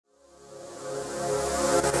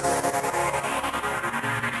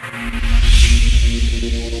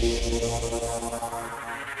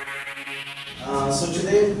So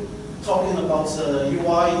today, talking about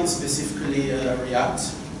UI, specifically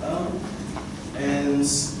React, and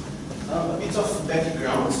a bit of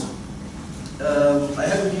background. I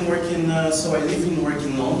have been working, so I live and work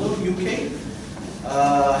in London, UK.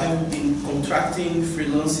 I have been contracting,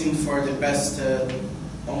 freelancing for the past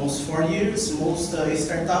almost 4 years. Most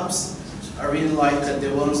startups I really like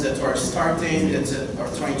the ones that are starting, that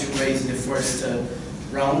are trying to raise the first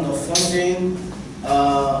round of funding.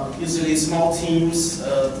 Usually small teams.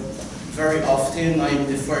 Very often I'm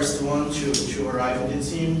the first one to arrive in the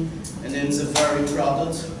team, and then it's a very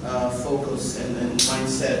product focus and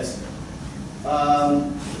mindset.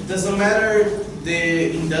 Doesn't matter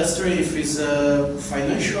the industry, if it's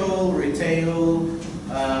financial, retail,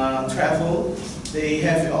 travel, they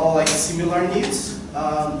have all like similar needs.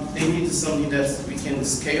 They need something that we can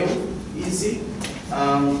scale easy.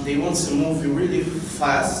 They want to move really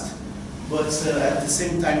fast, but at the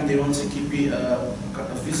same time they want to keep a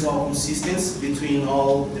visual consistency between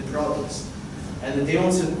all the products. And they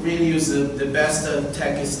want to really use the best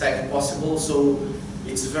tech stack possible, so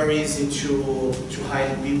it's very easy to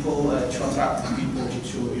hire people, to attract people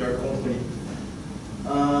to your company.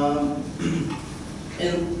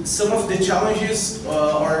 And some of the challenges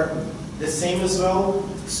are the same as well.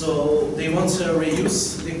 So they want to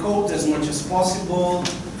reuse the code as much as possible.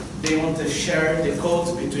 They want to share the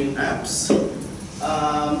code between apps.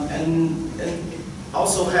 And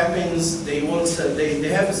also happens they want to, they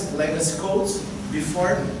have legacy codes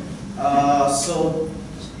before. So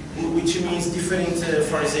which means different,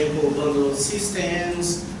 for example, bundled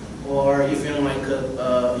systems, or even like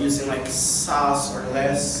using like SaaS or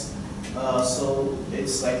less. So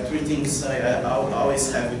it's like three things I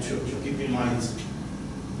always have to keep in mind.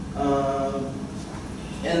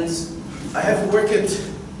 And I have worked,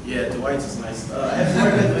 yeah, the white is nice. I have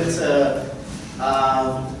worked with,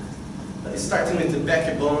 starting with the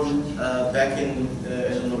backbone back in,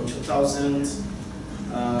 I don't know,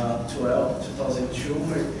 2012, 2002,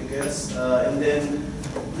 I guess. And then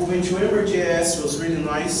moving to Ember.js was really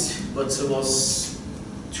nice, but it was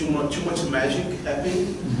too much magic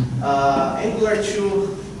happening. Angular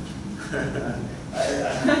 2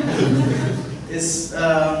 is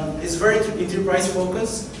very enterprise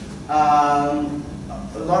focused.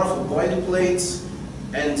 A lot of boilerplates,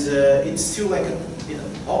 and it's still like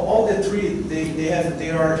all the three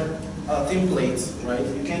they are templates, right?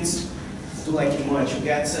 You can't do like much. You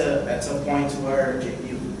get at a point where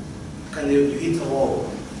you hit a wall,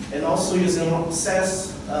 and also using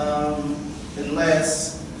access and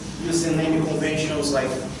less using naming conventions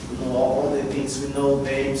like all the things we know,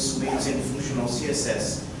 names, names, and functional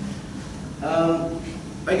CSS.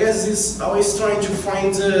 I guess it's always trying to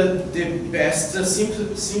find the best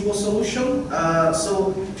simple solution.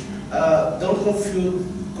 So don't confuse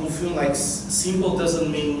like simple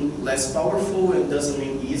doesn't mean less powerful, it doesn't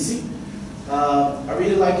mean easy. I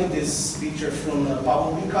really like this picture from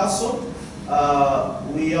Pablo Picasso.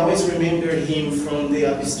 We always remember him from the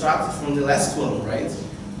abstract, from the last one, right?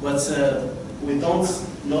 But we don't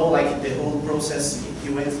know like the whole process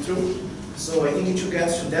he went through. So I think to get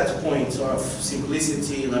to that point of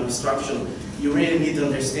simplicity and abstraction, you really need to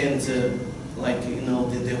understand like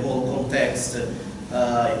the whole context.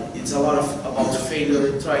 It's a lot about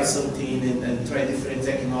failure, try something and try different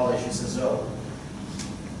technologies as well.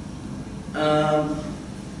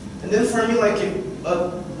 And then for me, like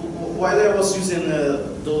while I was using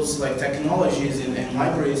those like technologies and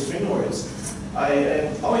libraries, frameworks,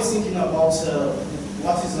 I'm always thinking about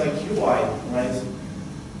what is like UI, right?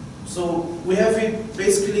 So we have it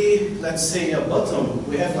basically, let's say a button.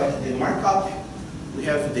 We have like the markup, we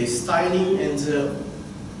have the styling, and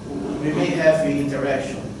we may have the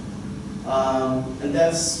interaction. And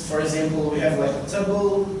that's, for example, we have like a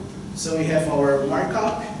table. So we have our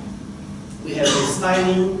markup, we have the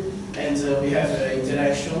styling, and we have the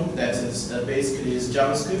interaction that is basically is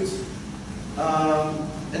JavaScript.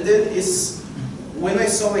 And then it's when I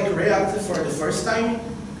saw like React for the first time,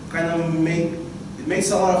 it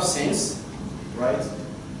makes a lot of sense, right?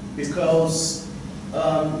 Because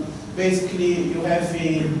basically you have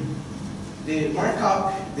the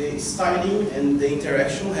markup, the styling, and the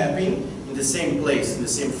interaction happening in the same place, in the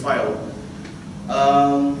same file.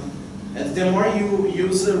 And the more you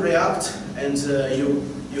use React and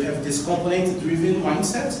you have this component-driven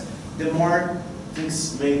mindset, the more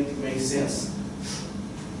things make sense.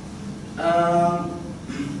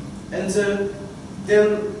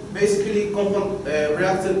 Then basically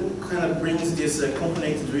React kind of brings this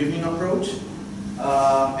component-driven approach,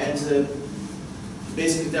 and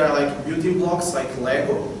basically there are like building blocks like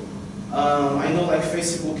Lego. I know like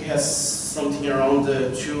Facebook has something around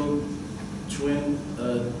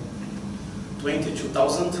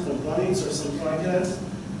 22,000 components or something like that.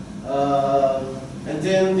 And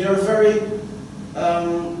then they are very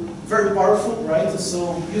powerful, right?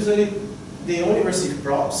 So usually they only receive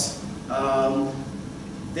props.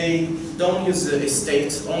 They don't use a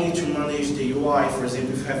state only to manage the UI. For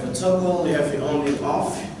example, if you have a toggle, you have it on and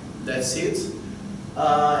off, that's it.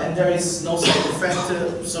 And there is no side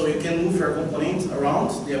effect, so you can move your component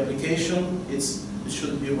around the application. It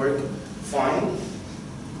should be work fine.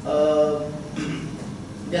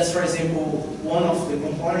 That's, for example, one of the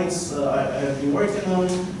components I have been working on.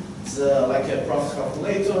 It's like a profit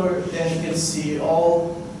calculator. Then you can see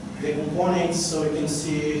all the components, so you can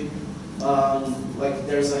see like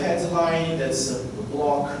there's a headline, there's a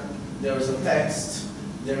block, there is a text,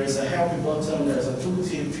 there is a help button, there's a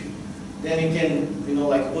tooltip. Then you can,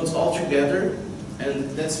 like put all together,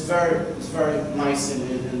 and that's very nice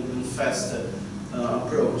and fast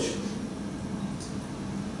approach.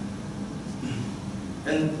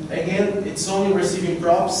 And again, it's only receiving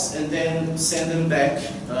props and then send them back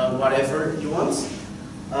whatever you want.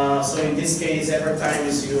 So in this case, every time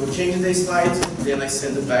you change the slide, then I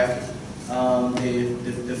send it back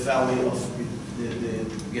the value of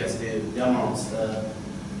the amount.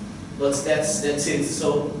 But that's it.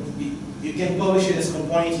 So you can publish this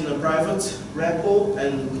component in a private repo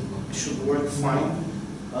and it should work fine.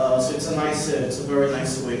 So it's a very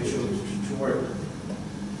nice way to work.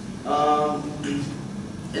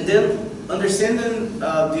 And then understanding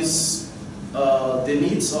the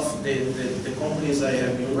needs of the companies I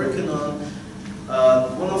have been working on.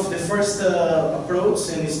 One of the first approach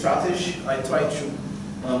and strategy I try to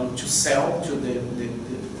sell to the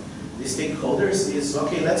stakeholders is,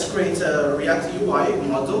 okay, let's create a React UI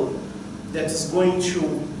model that is going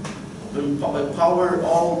to power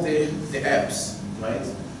all the apps, right?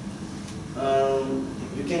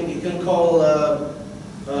 You can call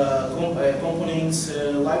components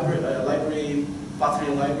library,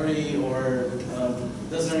 pattern library, or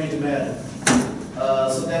doesn't really matter.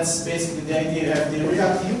 So that's basically the idea. You have the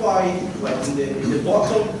React UI like in the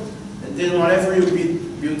bottom, and then whatever you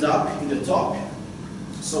build up in the top.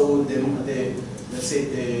 So let's say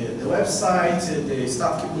the website, the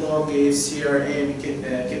static blog, CRM,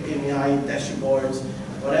 KPI, dashboard,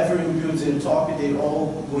 whatever you build in top, they're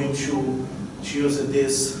all going to use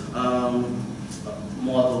this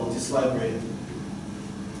model, this library.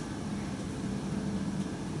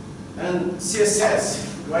 And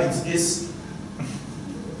CSS, right, is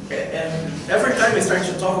every time I start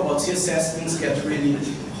to talk about CSS, things get really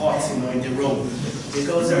hot, in the room,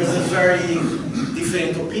 because there's a very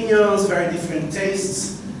different opinions, very different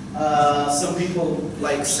tastes. Some people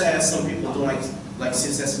like CSS, some people don't like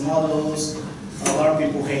CSS models. A lot of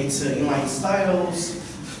people hate inline styles.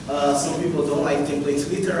 Some people don't like template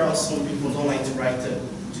literals. Some people don't like to write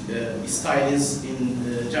styles in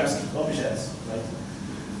JavaScript objects, right?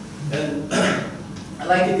 And I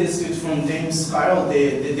like this tweet from James Kyle.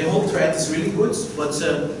 The whole thread is really good, but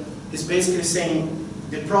it's basically saying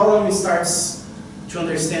the problem starts to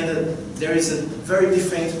understand that there is a very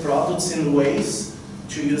different products and ways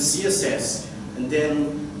to use CSS, and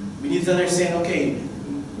then we need to understand, okay,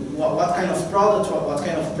 what kind of product, what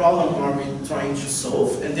kind of problem are we trying to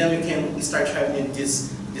solve, and then we can start having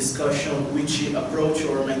this discussion which approach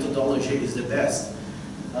or methodology is the best.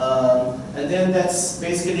 And then that's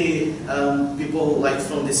basically people like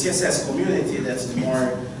from the CSS community, that's the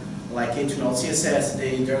more like internal CSS,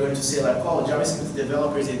 they're going to say like, oh, JavaScript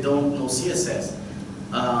developers, they don't know CSS.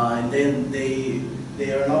 And then they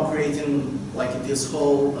are now creating like this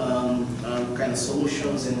whole kind of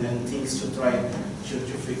solutions and things to try to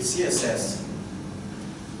fix CSS.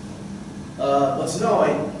 But no,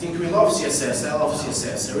 I think we love CSS. I love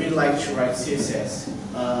CSS. I really like to write CSS.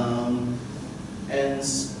 And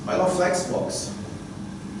I love Flexbox.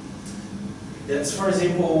 That's, for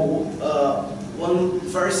example, one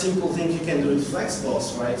very simple thing you can do with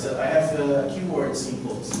Flexbox, right? I have keywords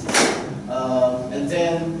inputs. And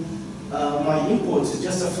then my input is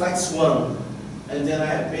just a flex one. And then I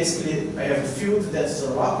have a field that's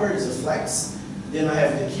a wrapper, is a flex. Then I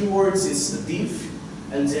have the keywords, it's a div.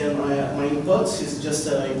 And then my input is just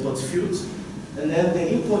an input field. And then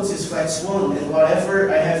the input is flex one, and whatever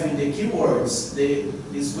I have in the keywords,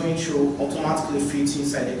 is going to automatically fit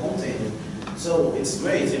inside the container. So it's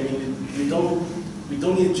great. I mean, we don't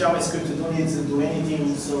need JavaScript, we don't need to do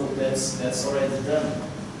anything. So that's already done.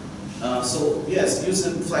 So yes, use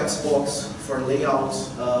the Flexbox for layout.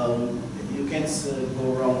 You can't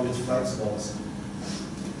go wrong with Flexbox.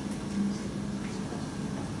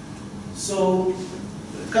 So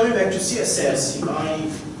coming back to CSS,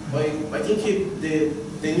 I think the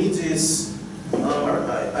need is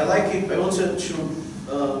I like it. I want to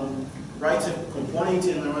write a component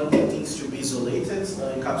and I want things to be isolated,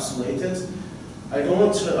 encapsulated. I don't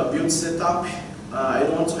want a build setup. I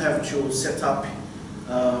don't want to have to set up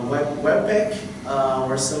Webpack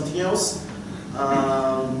or something else.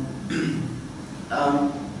 I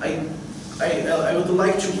would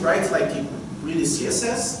like to write like really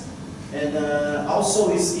CSS, and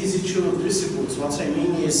also it's easy to distribute. What I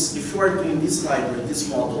mean is, if you are doing this library, this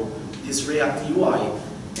model, this React UI,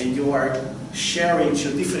 and you are sharing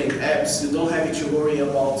to different apps, you don't have to worry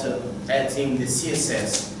about adding the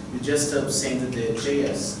CSS. You just send the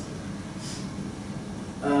JS.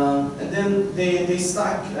 And then the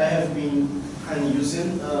stack I have been kind of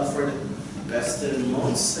using for the past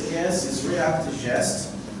months, I guess, is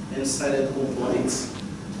React.js and static components.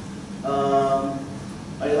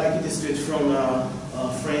 I like this tweet from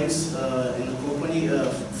friends in a company,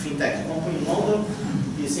 fintech company in London.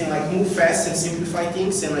 He's saying like move fast and simplify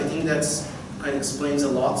things, and I think that's kind of explains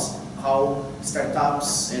a lot how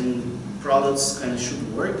startups and products kind of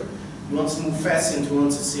should work. You want to move fast and you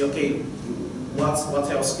want to see, okay,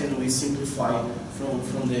 what else can we simplify from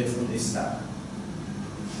the stack?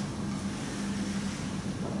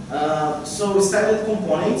 So we started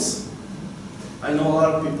components. I know a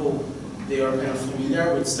lot of people, they are kind of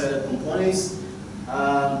familiar with started components.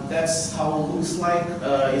 That's how it looks like.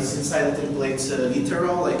 It's inside the template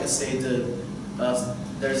literal. Like I said,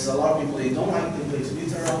 there's a lot of people, they don't like template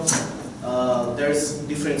literal. There's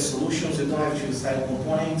different solutions. You don't have to use started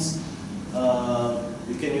components.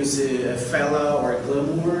 You can use a Fella or a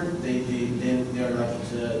Glamour. They are like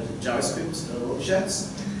JavaScript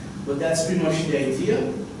objects. But that's pretty much the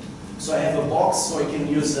idea. So I have a box, so I can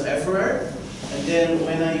use everywhere. And then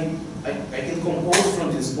when I can compose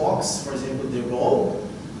from this box, for example, the role,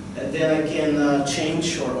 and then I can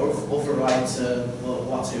change or override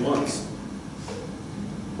what I want.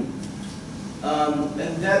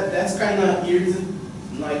 And that's kind of here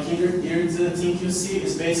the thing you see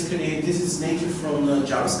is basically, this is native from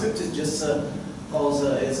JavaScript. It just calls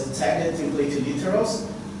as a tagged template literals.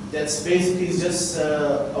 That's basically just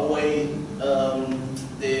a way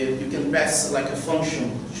you can pass like a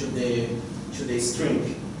function to the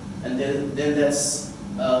string, and then that's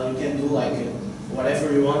you can do like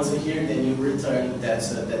whatever you want here. Then you return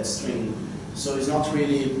that string. So it's not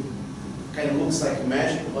really kind of looks like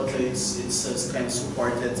magic, but it's kind of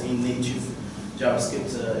supported in native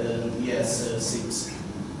JavaScript ES6.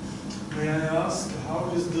 May I ask,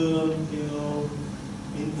 how is the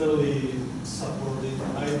internally supported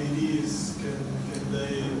IDEs? Can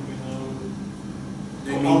they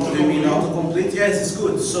Do you mean autocomplete? Yes, it's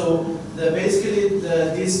good. So basically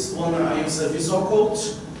this one I use Visual Code,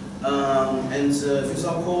 and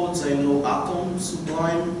Visual Code I know Atom,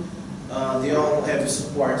 Sublime. They all have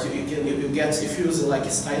support. You get, if you use like a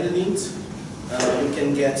style lint, you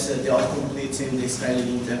can get the autocomplete and the style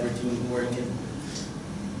lint, everything working.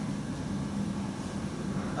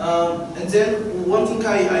 And then one thing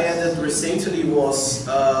I added recently was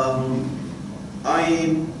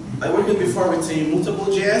I worked before with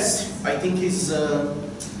Immutable.js. I think it's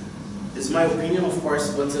my opinion, of course,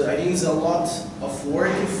 but I think it's a lot of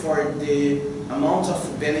work for the amount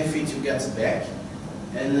of benefit you get back.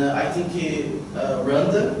 And I think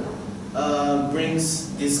Randa brings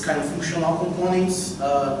this kind of functional components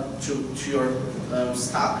to your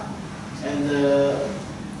stack, and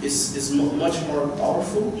is much more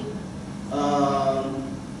powerful.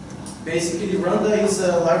 Basically, Randa is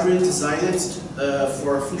a library designed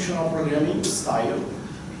for functional programming style,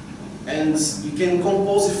 and you can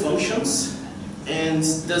compose the functions, and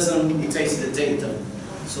it takes the data,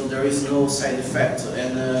 so there is no side effect,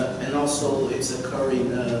 and also it's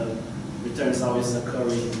occurring, returns always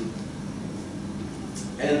occurring,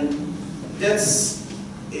 and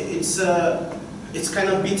it's kind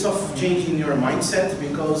of a bit of changing your mindset,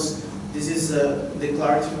 because this is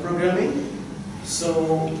declarative programming.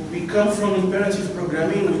 So we come from imperative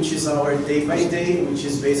programming, which is our day by day, which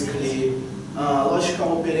is basically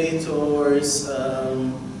logical operators,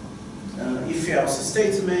 if-else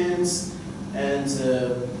statements, and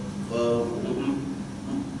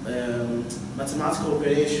mathematical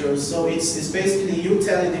operations. So it's basically you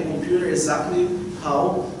telling the computer exactly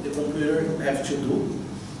how the computer have to do.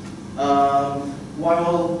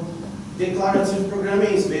 While declarative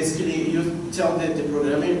programming is basically you tell the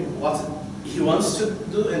programmer what he wants to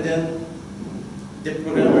do, and then the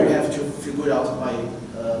programmer have to figure it out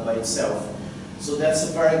by itself. So that's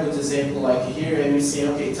a very good example. Like here, and we see,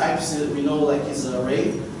 okay, types we know like is an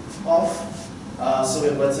array of.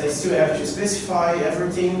 But I still have to specify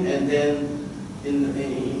everything, and then in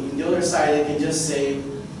the other side, I can just say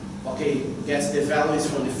okay, get the values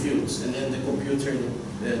from the fields, and then the computer,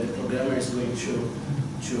 the programmer is going to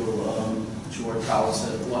work out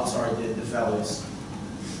what are the values.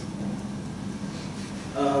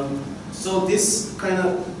 So this kind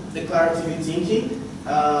of declarative thinking,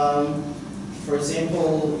 for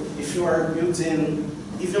example, if you are building,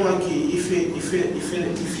 even like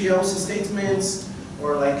if else statements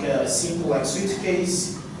or like a simple like switch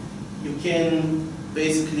case, you can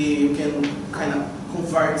basically kind of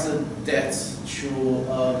convert that to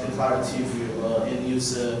declarative and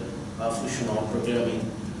use functional programming.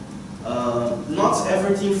 Not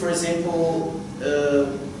everything, for example,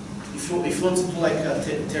 if you want to do like a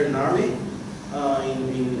ternary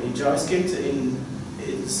in JavaScript,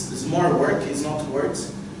 it's more work, it's not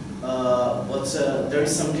words. But there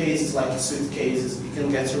is some cases like switch cases, you can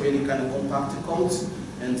get a really kind of compact code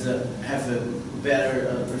and have a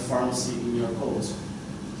better performance in your code.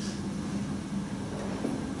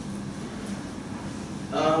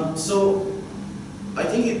 So I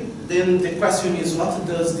think then the question is, what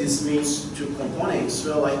does this mean to components?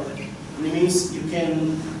 Well, like, it means you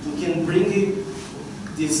can bring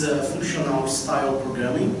this functional style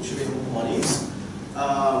programming to the components.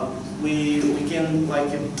 We can,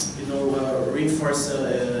 like, reinforce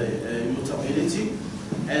immutability,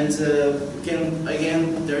 and we can,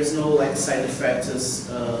 again, there is no like side effects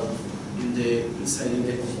inside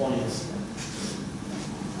the components.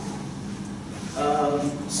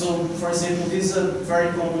 So, for example, this is a very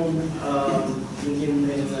common thing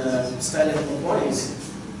in styled components,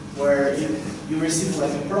 where you receive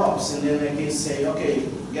like a props, and then I can say, okay,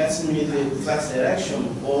 get me the flex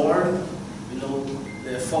direction, or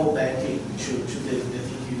the fallback to the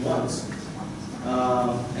thing you want.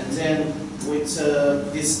 And then with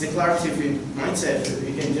this declarative mindset,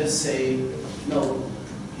 you can just say, no,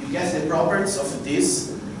 you get the properties of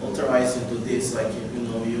this, authorize you to do this, like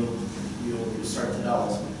you start it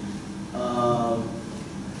out.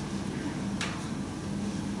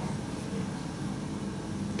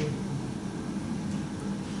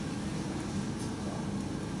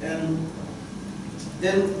 And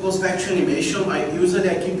then goes back to animation. I usually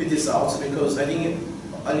keep this out because I think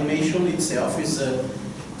animation itself is a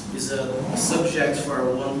subject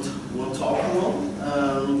for one talk alone.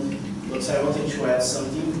 But I wanted to add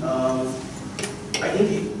something. I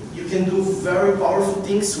think you can do very powerful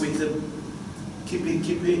things with keep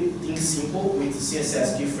things simple with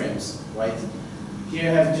CSS keyframes, right?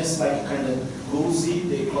 Here I have just like kind of goosey,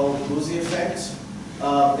 they call it goosey effect.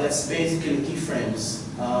 That's basically keyframes.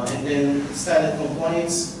 And then styled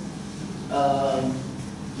components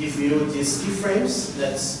give you these keyframes.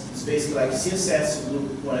 That's basically like CSS, you do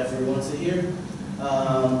whatever you want to here.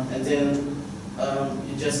 And then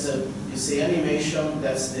you say animation,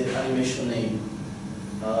 that's the animation name.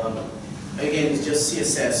 Again, it's just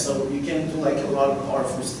CSS, so you can do like a lot of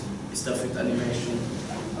powerful stuff with animation.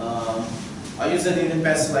 I used it in the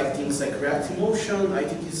past, like things like reactive motion. I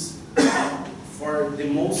think it's for the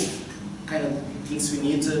most kind of things we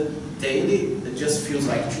need daily. It just feels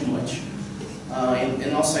like too much.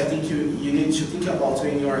 And also, I think you need to think about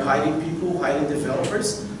when you are hiring people, hiring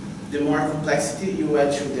developers. The more complexity you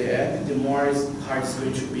add to the app, the more hard it's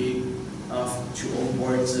going to be to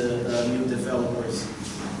onboard new developers.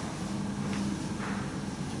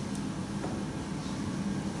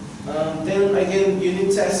 Then again,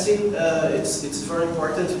 unit testing, it's a very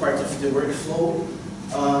important part of the workflow.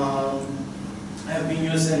 I have been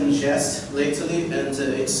using Jest lately, and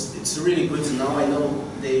it's really good now. I know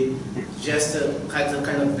they just had a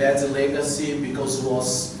kind of bad legacy because it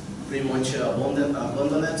was pretty much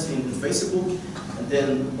abandoned in Facebook, and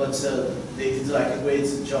then they did like a great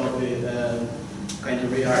job with kind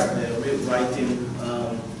of rewriting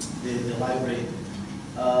the library.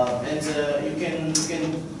 And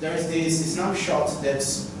there's this snapshot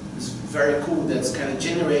that's very cool, that kind of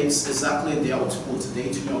generates exactly the output, the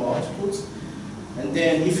HTML output. And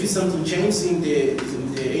then if something changes in the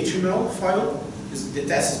HTML file, the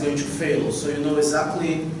test is going to fail. So you know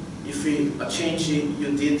exactly if a change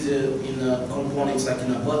you did in a component, like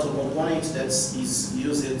in a button component that is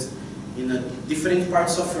used in different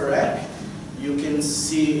parts of your app, you can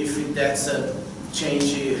see if that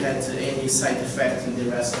change had any side effect in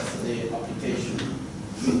the rest of the application.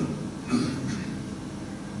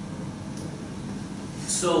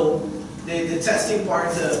 So the testing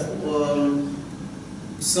part,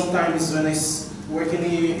 sometimes when I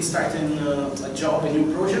starting a job, a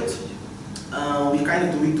new project,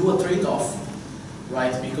 we do a trade-off,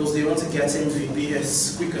 right? Because they want to get MVP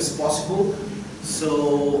as quick as possible.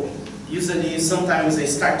 So usually, sometimes I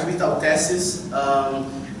start without tests.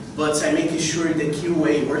 but I'm making sure the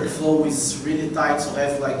QA workflow is really tight, so I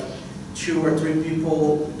have like 2 or 3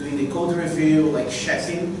 people doing the code review, like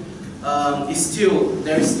checking. Still,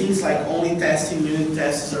 there's things like only testing, unit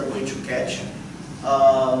tests are going to catch.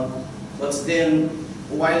 But then,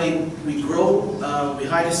 while we grow, we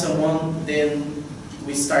hire someone, then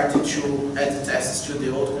we started to add tests to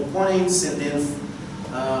the old components, and then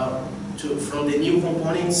from the new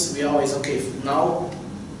components, we always, okay, now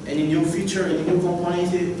any new feature, any new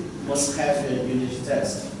component must have a unit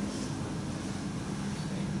test.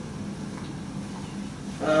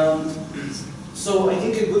 So I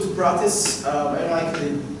think a good practice, I like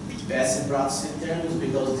the best practice in terms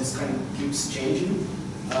because this kind of keeps changing.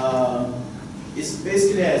 It's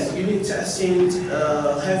basically as unit testing,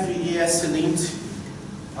 have ES linked.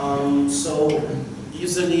 So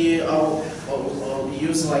usually I'll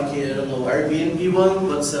use like I don't know Airbnb one,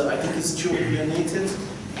 but I think it's too opinionated.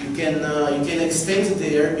 You can extend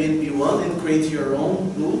the Airbnb one and create your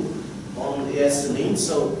own loop on ES link.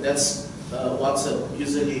 So that's what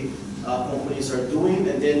usually companies are doing,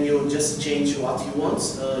 and then you just change what you want.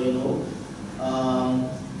 You know.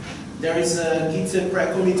 There is a Git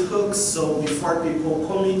pre-commit hook, so before people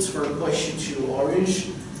commit or push it to Orange,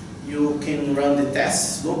 you can run the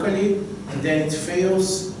tests locally, and then it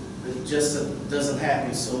fails, it just doesn't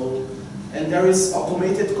happen. So, and there is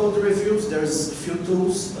automated code reviews. There's a few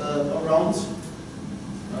tools around.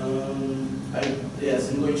 Yes,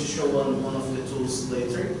 I'm going to show one of the tools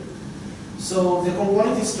later. So the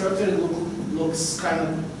component structure looks kind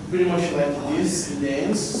of pretty much like this in the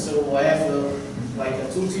end. So I have like a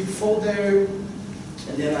tooltip folder,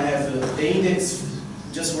 and then I have the index,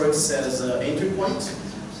 just works as an entry point.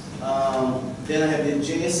 Then I have the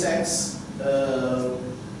JSX.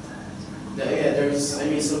 Yeah, there's, I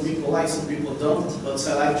mean, some people like, some people don't, but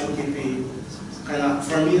I like to keep it kind of,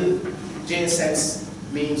 for me, JSX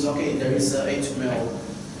means, okay, there is a HTML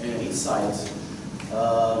inside.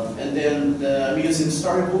 And then I'm using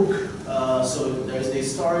Storybook, so there's the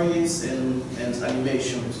stories and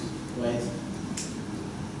animations, right?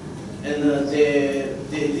 And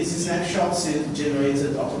these snapshots is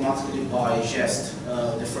generated automatically by Jest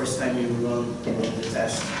the first time you run the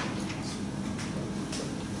test.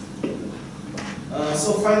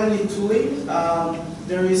 So finally, tooling.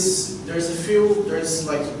 There's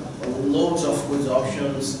like loads of good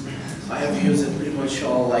options. I have used it pretty much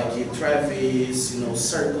all, like Travis, you know,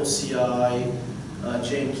 Circle CI,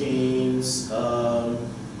 Jenkins. Now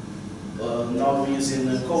I'm using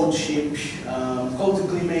CodeShip.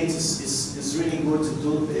 CodeClimate is really good to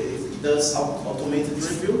do. It does automated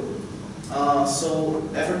review. So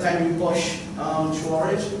every time you push to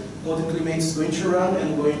Orange, CodeClimate is going to run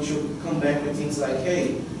and going to come back with things like,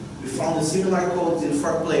 hey, we found a similar code in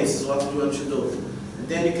 4 places. What do you want to do? And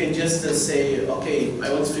then you can just say, okay,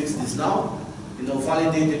 I want to fix this now. You know,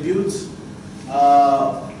 validate the build.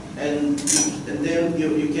 And then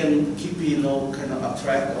you can keep, you know, kind of a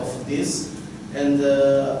track of this, and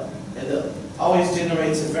always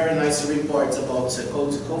generates a very nice report about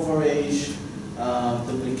code coverage,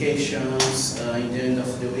 duplications in the end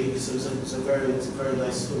of the week. So it's a very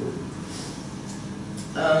nice tool.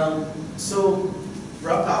 So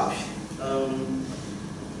wrap up.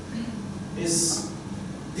 This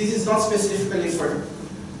is not specifically for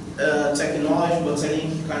technology, but I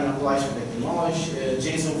think it kind of applies to technology.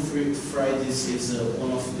 Jason Friedis is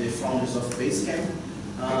one of the founders of Basecamp.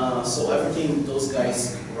 So everything those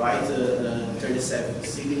guys write, 37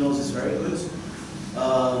 signals is very good.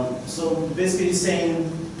 So basically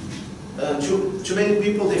saying, too many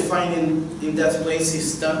people they find in that place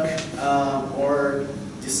is stuck or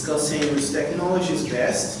discussing which technology is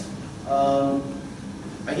best.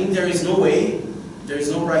 I think there is no way. There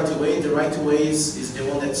is no right way. The right way is the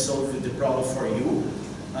one that solves the problem for you.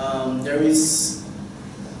 There is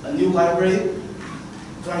a new library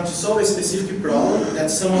trying to solve a specific problem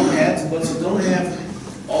that someone had, but you don't have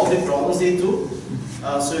all the problems they do.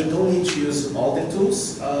 So you don't need to use all the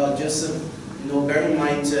tools. Just you know, bear in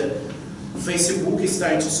mind, Facebook is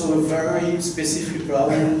trying to solve a very specific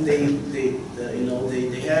problem. They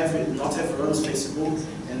not everyone's Facebook,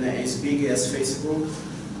 and it's big as Facebook.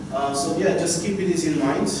 So yeah, just keep this in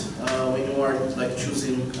mind when you are like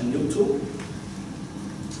choosing a new tool.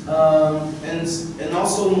 And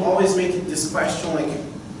also always make this question like,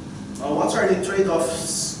 what are the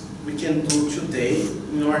trade-offs we can do today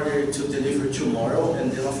in order to deliver tomorrow?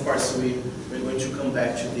 And then of course we're going to come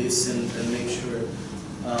back to this and make sure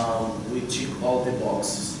we tick all the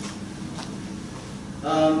boxes.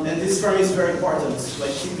 And this for me is very important.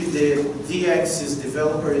 Like keeping the DX is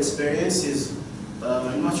developer experience is.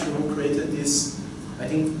 I'm not sure who created this. I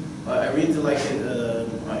think I really like it.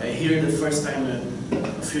 I hear it the first time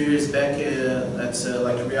a few years back at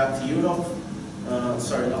like React Europe.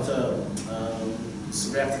 Sorry, not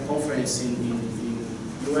React conference in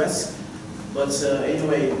US. But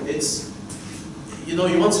anyway, it's, you know,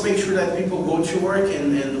 you want to make sure that people go to work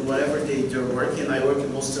and whatever they're working. I work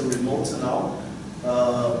mostly remote now.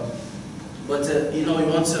 But you know, you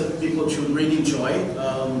want people to really enjoy,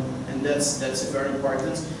 and that's very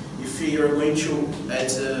important. If you're going to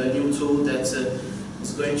add a new tool that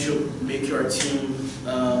is going to make your team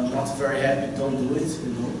not very happy, don't do it.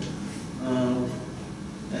 You know,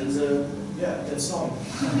 and yeah, that's all.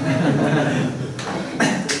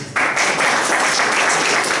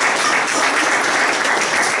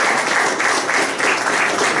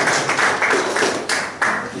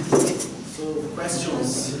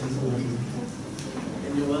 Questions?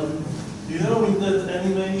 Anyone? You know, with that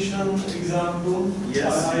animation example,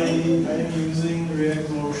 yes. I am using React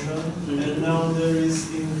Motion, and now there is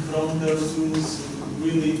in Frontier tools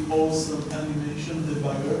really awesome animation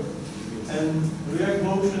debugger, and React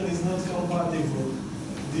Motion is not compatible.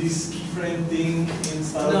 This keyframe thing in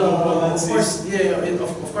style components. Of course, yeah,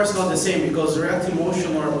 of course not the same, because React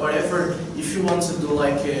Motion or whatever, if you want to do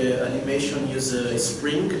like animation, use a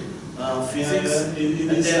Spring. Physics, it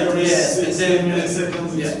is every 16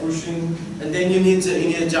 milliseconds it's pushing. And then you need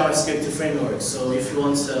a JavaScript framework. So if you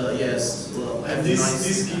want to, yes, well, have this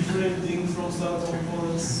keyframe thing from style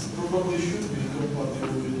components probably should be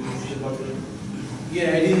compatible with the debugger.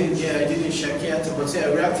 Yeah, I didn't check yet, but yeah,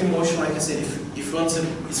 React Motion, like I said, if you want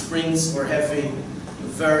to springs or have a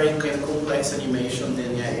very kind of complex animation,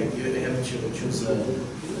 then yeah, you have to choose a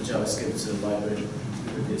JavaScript library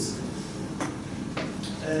for this.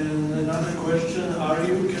 And another question, are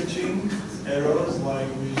you catching errors like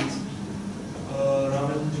with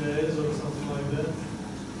Ramen.js or something like that?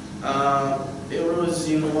 Errors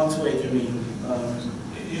in what way do you mean?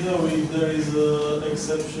 You know, if there is an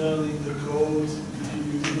exception in the code,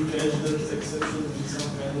 you catch that exception with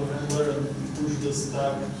some kind of handler and push the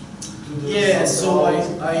stack to the yeah, so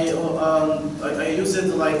I use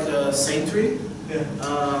it like Sentry, yeah.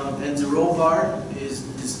 and the row bar is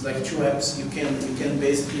like two apps. You can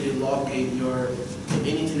basically log your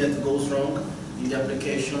anything that goes wrong in the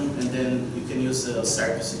application, and then you can use a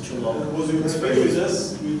service to log. Was you happy with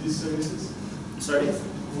us with these services? Sorry?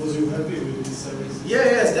 Was you happy with these services? Yeah,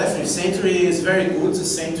 yes, definitely. Sentry is very good.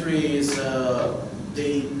 Sentry is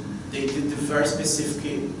they did the very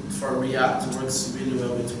specific for React. It works really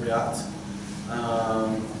well with React,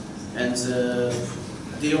 and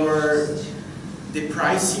the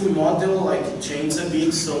pricing model like changed a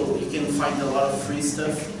bit, so you can find a lot of free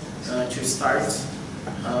stuff to start.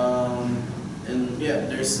 And yeah,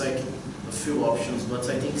 there's like a few options, but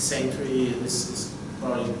I think Sentry is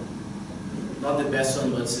probably not the best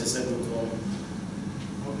one, but it's a good one.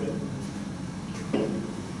 Okay.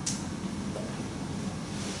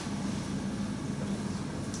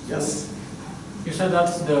 Yes? You said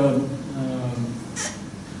that the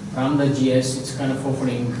Lambda.js, it's kind of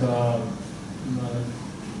offering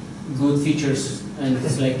good features and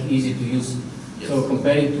it's like easy to use. Yes. So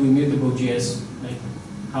comparing to Immutable.js, like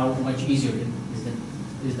how much easier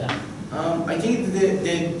is that? I think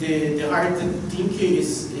the hard thinking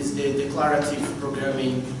is the declarative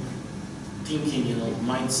programming thinking, you know,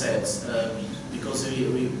 mindset, because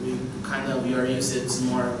we are used it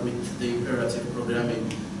more with the imperative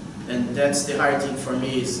programming, and that's the hard thing for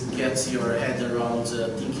me, is get your head around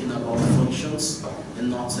thinking about functions and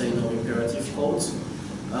not imperative code.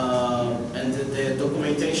 And the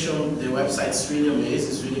documentation, the website's really amazing,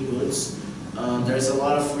 it's really good. There's a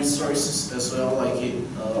lot of resources as well, like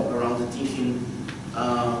around the thinking,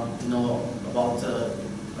 about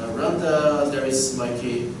Randa. There is like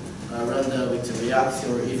a Randa with React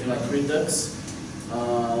or even like Redux.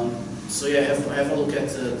 So yeah, have a look at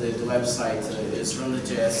the website. It's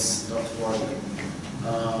randajs.org.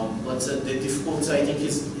 But the difficulty, I think,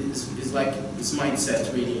 is like it's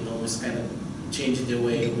mindset really. It's kind of changing the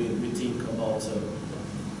way we think about. Okay.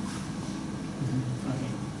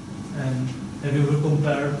 And have you ever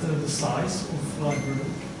compared the size of library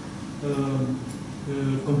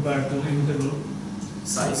compared to Immutable?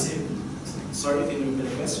 Size? Sorry, can you repeat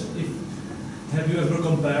the question? Have you ever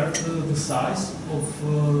compared the size of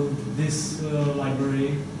this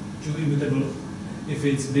library to Immutable? If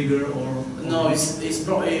it's bigger or no, it's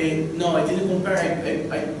probably no. I didn't compare. I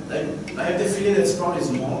have the feeling that it's probably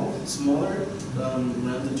smaller than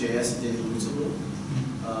Randa.js than Immutable.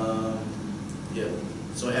 Yeah.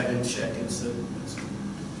 So I haven't checked it. So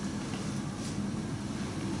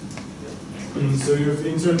you've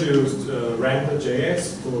introduced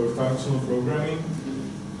Randa.js for functional programming.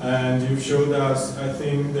 And you showed us, I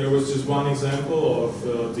think there was just one example of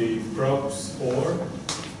the props or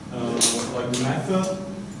like the method,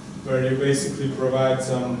 where you basically provide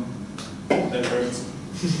some, that hurts.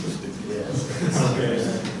 Okay.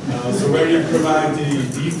 So where you provide the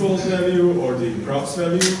default value or the props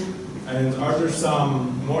value, and are there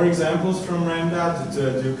some more examples from Ramdat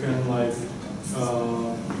that you can like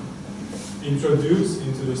introduce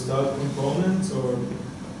into the style components, or?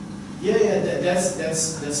 Yeah,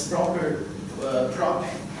 that's proper. Prop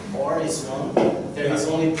or is one. There is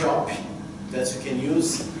only prop that you can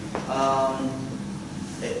use.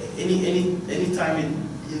 Any time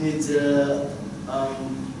you need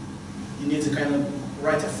to kind of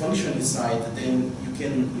write a function inside, then you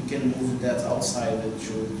can move that outside the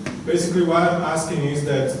true. Basically, what I'm asking is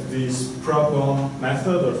that this prop on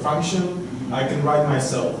method or function I can write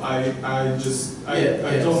myself. I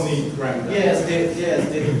don't need Ramdat. Yes,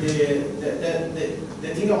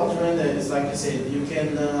 the thing about Ramdat is, like I said, you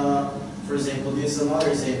can, for example, this is another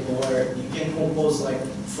example where you can compose like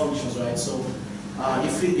functions, right? So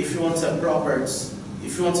if you want a properties,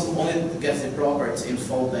 if you want to only get the property and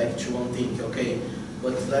fall back to one thing, okay.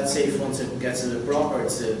 But let's say if you want to get the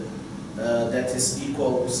property that is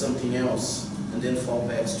equal to something else, and then fall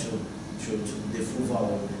back to the full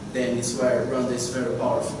value, then it's where Ramdat is very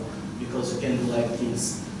powerful, because you can do like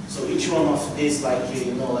things. So each one of these, like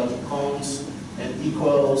like counts and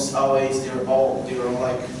equals, always they're all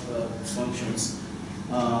like functions.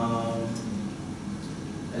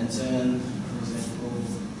 And then, for example,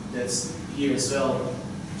 that's here as well.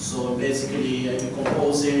 So basically, I'm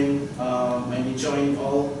composing, I'm joining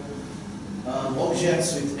all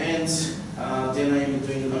objects with and. Then I'm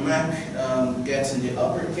doing a map, getting the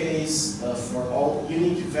uppercase for all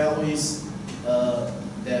unique values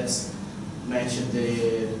that match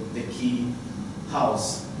the key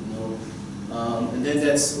house, and then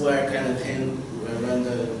that's where kind of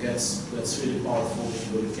Ramdat gets really powerful.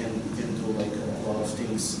 You can do like a lot of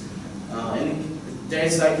things, and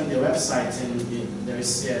there's like in the website, and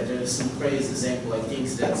there's some crazy example. I think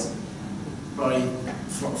that's probably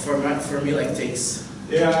for me like takes.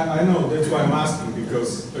 Yeah, I know, that's why I'm asking,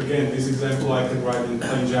 because again, this example I can write in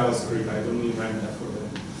plain JavaScript, I don't need Ramdat for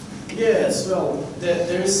that. Yes, well,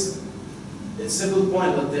 it's a good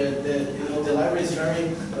point, but the library is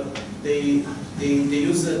very, they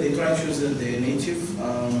try to use the native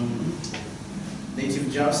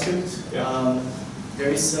JavaScript. Yeah.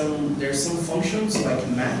 There's some functions like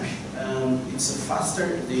map. It's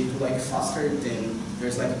faster. They do like faster than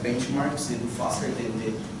there's like benchmarks. They do faster than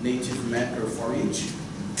the native mapper for each.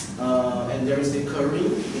 And there is the curry,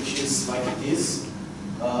 which is like this,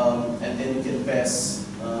 and then you can pass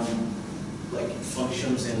like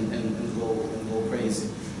functions and go crazy.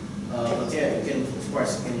 But yeah, you can, of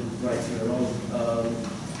course, you can write your own.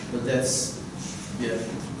 But that's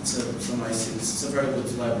it's a nice thing. It's a very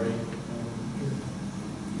good library.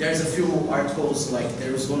 There's a few articles, like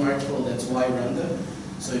there's one article that's why Ramdat.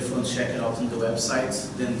 So if you want to check it out on the website,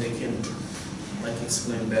 then they can like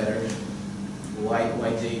explain better why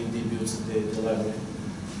they built the library.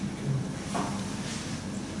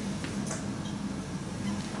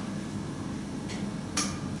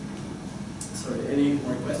 Sorry, any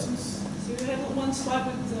more questions? So you have one slide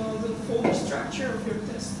with the folder structure of your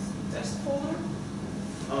test folder.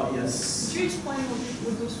 Oh yes. Could you explain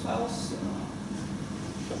what those files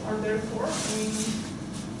are there for?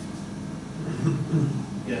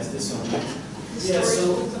 Yes, this one. The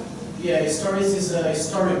storage, Yeah, stories is a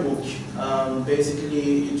storybook.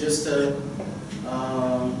 Basically, you just can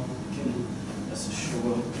just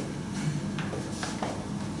show.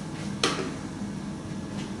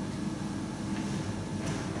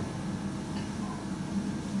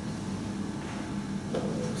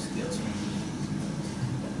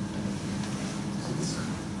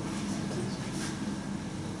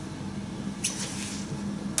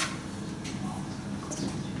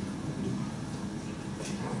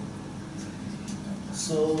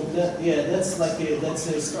 So that's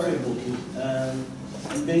a storybook, and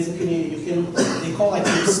basically you can, they call like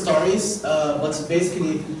stories, but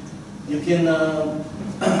basically you can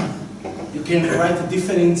write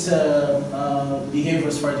different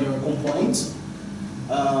behaviors for your component,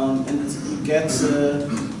 and you get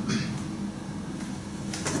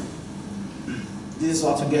this is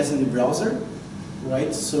what you get in the browser,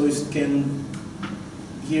 right? So you can.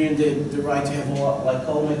 Here in the right you have like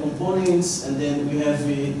all my components, and then we have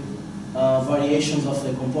the variations of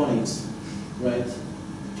the components, right?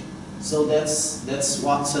 So that's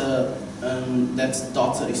what that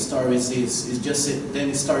dot stories is. It's just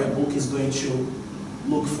then the storybook is going to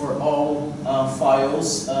look for all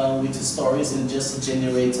files with stories and just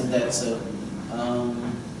generate that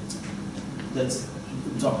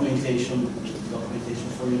documentation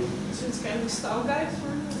for you. So it's kind of a style guide for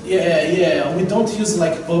you? Yeah. We don't use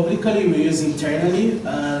like publicly. We use internally.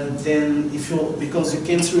 Then because you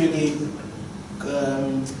can't really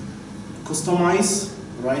customize,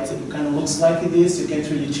 right? It kind of looks like this. You can't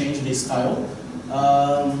really change the style.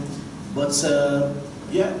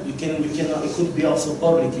 Yeah, you can. It could be also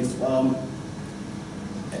public if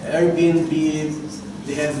Airbnb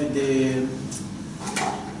they have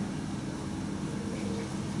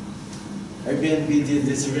Airbnb did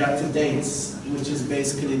this reactive dates, which is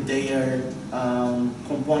basically their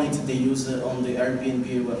component they use on the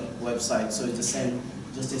Airbnb website. So it's the same,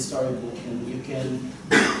 just a storybook, and you can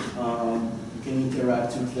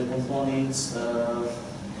interact with the components.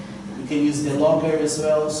 You can use the logger as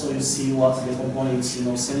well, so you see what the components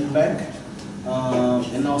send back.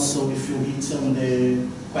 And also, if you hit on the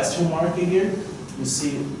question mark here, you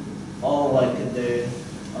see all like the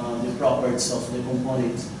properties of the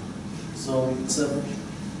component. So it's a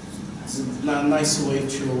nice way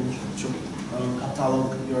to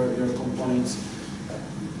catalog your components.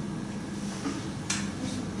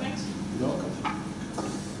 Thanks. You're welcome.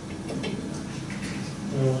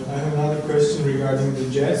 I have another question regarding the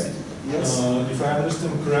jest. Yes. If I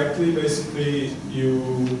understand correctly, basically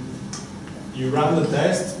you run the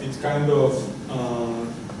test, it kind of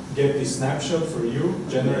get the snapshot for you,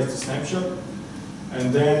 generates the snapshot,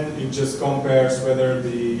 and then it just compares whether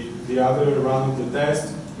the other run of the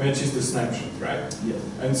test matches the snapshot, right? Yes.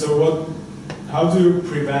 And so how do you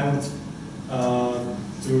prevent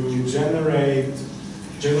to generating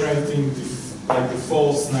the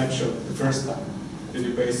false snapshot the first time? That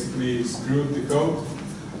you basically screwed the code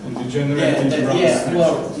and you generated the wrong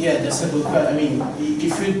snapshot? That's a good question. I mean,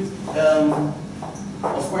 if you,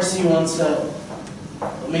 of course you want to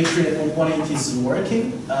make sure the component is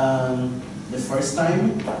working the first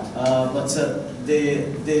time, but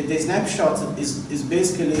the snapshot is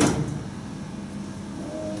basically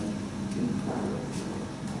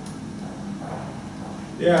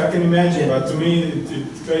yeah, I can imagine, but to me,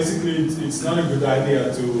 it's not a good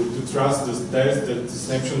idea to trust the test that the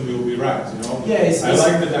snapshot will be right, you know? Yeah, I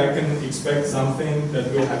like that I can expect something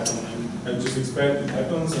that will happen, and I just expect it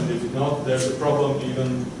happens, and if not, there's a problem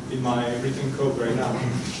even in my written code right now.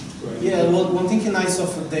 Yeah, well, one thing nice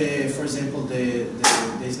of for example, the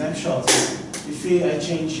snapshot is if I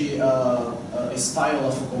change a style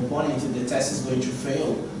of a component, the test is going to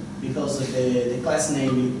fail because the class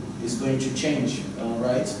name is going to change,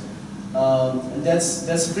 right? And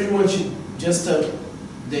that's pretty much just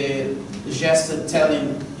the gesture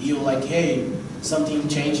telling you like, hey, something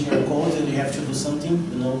changed in your code and you have to do something,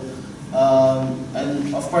 you know.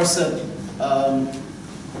 And of course,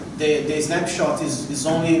 the snapshot is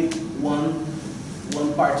only one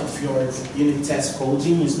part of your unit test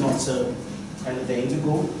coding. It's not kind of the end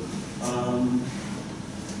goal.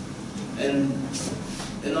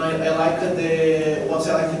 And I like the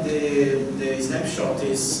snapshot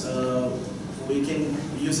is we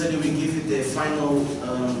give it the final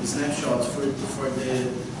snapshot for the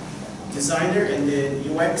designer and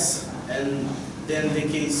the UX, and then they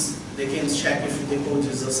can check if the code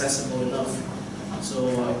is accessible enough.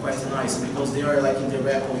 So quite nice because they are like in the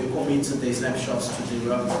repo. You commit the snapshots to the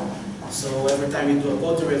repo. So every time you do a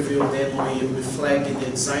code review, then we flag the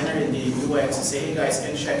designer and the UX and say, hey guys,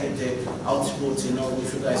 can you check the output, you know,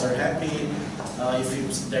 if you guys are happy,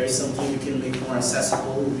 if there is something you can make more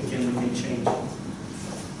accessible, we can change.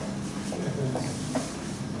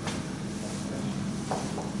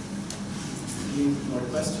 Any more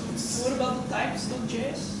questions? What about the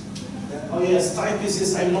types.js? Oh yes, type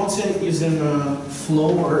is I'm not using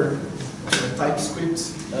Flow or TypeScript.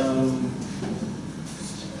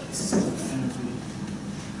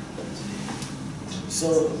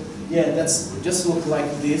 So yeah, that's just look like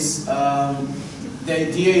this. The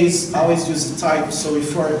idea is always use the type. So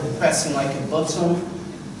if you're passing like a button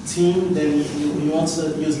theme, then you want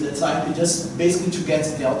to use the type just basically to get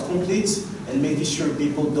the autocomplete and making sure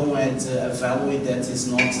people don't add a value that is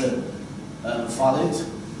not valid.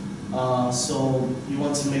 So you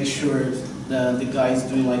want to make sure the guy is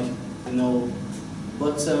doing like, you know,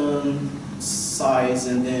 button size,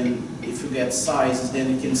 and then if you get size,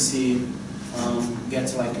 then you can see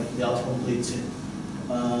get like the autocomplete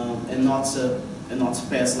and not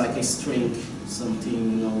pass like a string, something,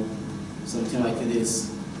 you know, something like this.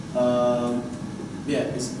 Yeah,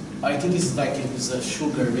 I think it's like it's a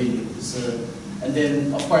sugar really. And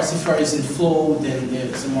then of course if you're using Flow, then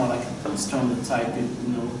it's more like a strong type,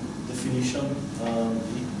 you know, definition.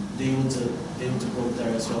 they would go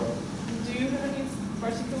there as well. Do you have any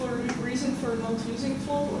particular reason for not using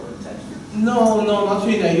Flow or TypeScript? No, not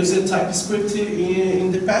really. I used TypeScript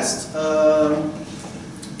in the past.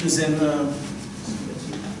 Using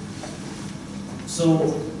so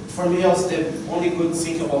for me, also the only good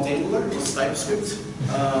thing about Angular was TypeScript,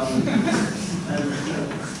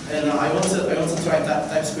 and I want to try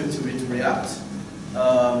TypeScript with React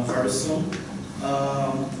very soon.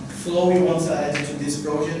 Flow we want to add to this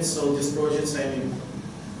project, so this project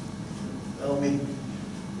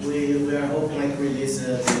we are hoping like release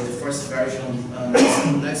the first version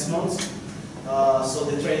next month. So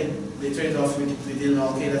the trade-off we did,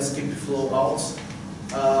 okay, let's keep Flow out.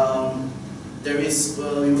 There is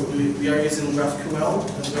we are using GraphQL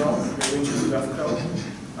as well. We're going to use GraphQL.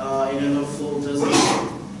 And I know Flow doesn't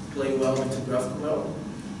play well with GraphQL.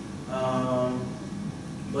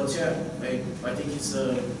 But yeah, I think it's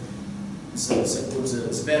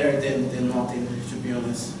better than nothing, to be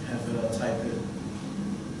honest. Have a type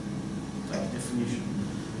definition.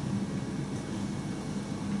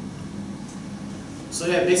 So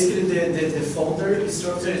yeah, basically the folder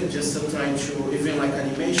structure is just trying to, even like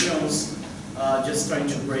animations, just trying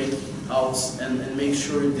to break out and make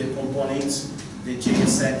sure the components, the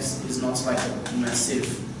JSX is not like a massive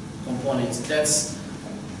component. That's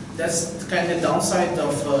kind of the downside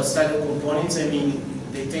of styled components. I mean,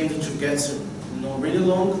 they tend to get really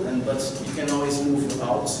long, but you can always move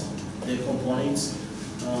out the components.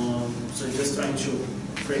 So just trying to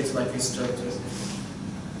create like a structure.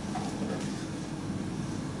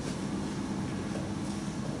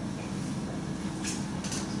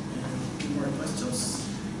 Any more questions?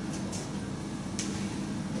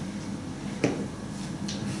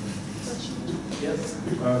 Yes.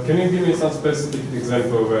 Can you give me some specific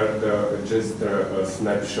example where just a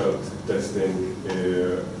snapshot testing,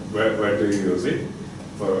 where do you use it?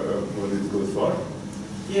 What is it good for?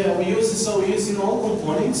 Yeah, we use in all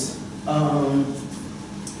components.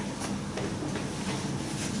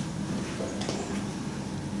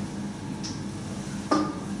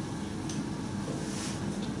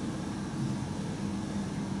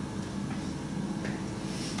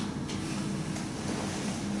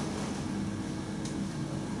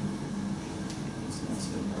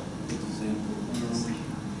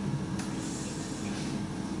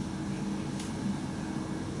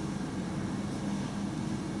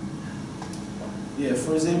 Yeah,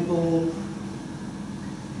 for example,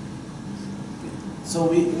 so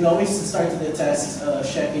we always start the test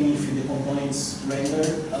checking if the components render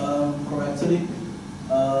correctly,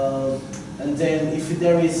 and then if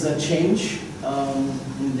there is a change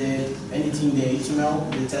in anything in the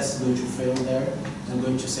HTML, the test is going to fail there. I'm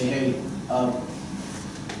going to say, hey,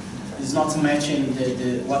 it's not matching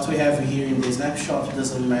what we have here in the snapshot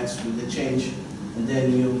doesn't match with the change, and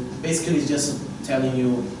then you basically it's just telling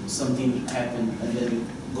you something happened, and then you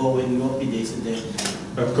go and you update the.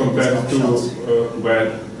 But compared to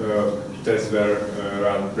when tests were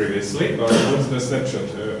run previously, or what's the snapshot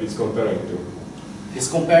it's comparing to? It's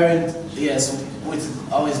comparing, yes, with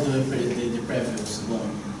always the previous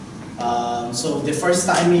one. So the first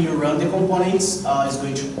time you run the components, it's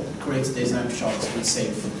going to create the snapshot and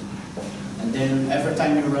save. And then every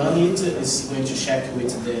time you run it, it's going to check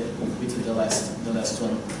with the last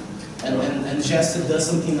one. And Jest does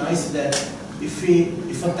something nice that if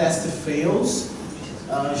a test fails,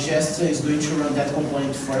 Jest is going to run that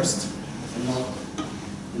component first, and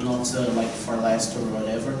not like for last or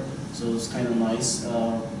whatever. So it's kind of nice.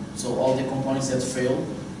 So all the components that fail,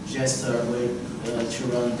 Jest are going to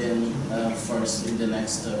run them first in the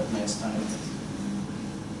next time.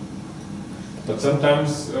 But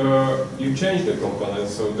sometimes you change the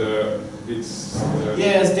components, so it's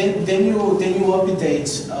yes. Then you update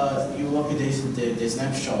the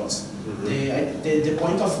snapshots. Mm-hmm. The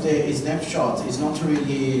point of the snapshot is not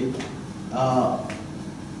really.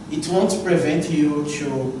 It won't prevent you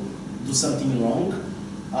to do something wrong,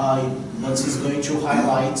 but it's going to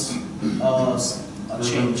highlight a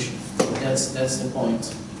change. That's the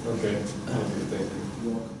point. okay. Thank you.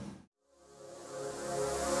 You're welcome.